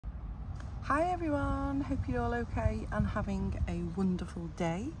Hi everyone, hope you're all okay and having a wonderful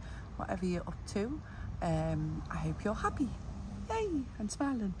day, whatever you're up to. I hope you're happy. Yay, I'm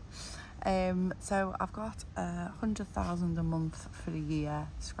smiling. So I've got 100,000 a month for a year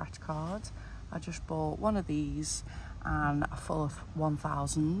scratch card. I just bought one of these and a full of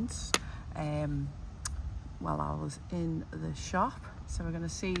 1,000 while I was in the shop. So we're going to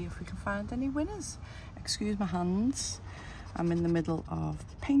see if we can find any winners. Excuse my hands. I'm in the middle of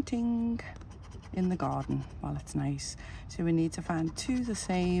painting in the garden while it's nice. So we need to find two the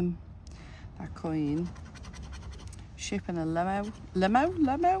same. That coin, shipping a limo.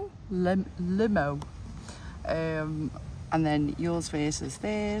 And then yours versus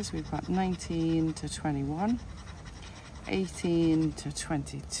theirs. We've got 19 to 21, 18 to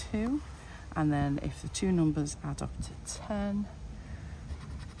 22. And then if the two numbers add up to 10,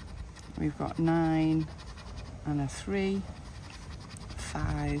 we've got 9 and a 3,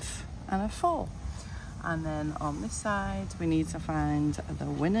 5 and a 4. And then on this side we need to find the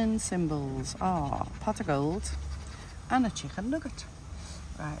winning symbols are pot of gold and a chicken nugget.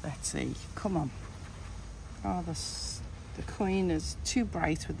 Right, let's see, come on. Oh, the coin is too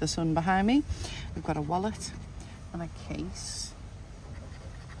bright with the sun behind me. We've got a wallet and a case,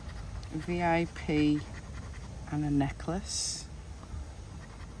 VIP and a necklace,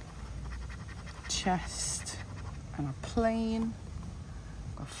 chest and a plane.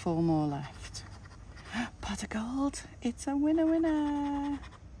 Got 4 more left. Pot of gold, it's a winner.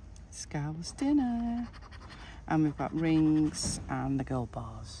 Scouse dinner. And we've got rings and the gold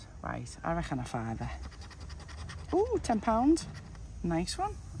bars. Right, I reckon a £5. Ooh, £10. Nice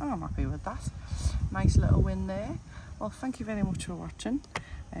one. Oh, I'm happy with that. Nice little win there. Well, thank you very much for watching.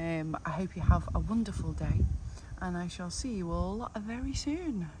 I hope you have a wonderful day and I shall see you all very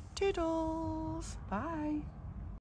soon. Toodles. Bye.